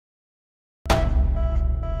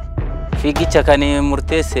Fiigicha kan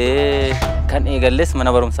murteesse kan eegalles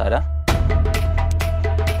mana barumsaadha.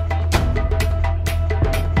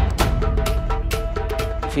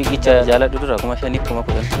 Fiigicha jaaladhu dura kuma 5 kuma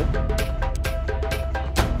 10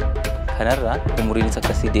 kanarra umuriin isa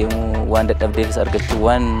akkasii deemu waan dadhabdeefis argachuu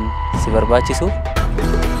waan si barbaachisu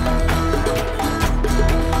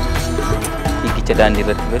fiigicha daandii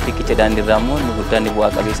irratti fiigicha daandii irraa immoo inni guddaan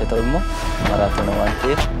bu'aa qabeessa ta'u immoo maraatoona waan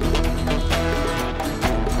ta'eef.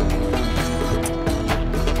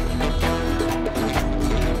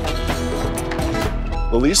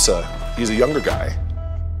 Lelisa, he's a younger guy.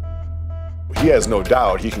 He has no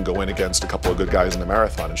doubt he can go in against a couple of good guys in the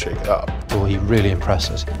marathon and shake it up. Well, he really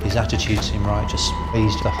impresses. His attitude seemed right, just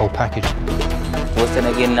he's the whole package. What's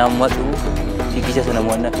again now what do? Fiigicha sana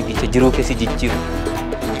mo na fiigicha jiruu keessa jijjiiru.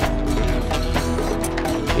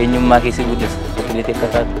 Eenyummaa keessa guddisu atileetii akka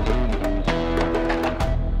taatu.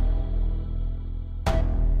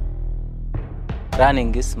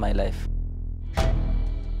 Running is my life.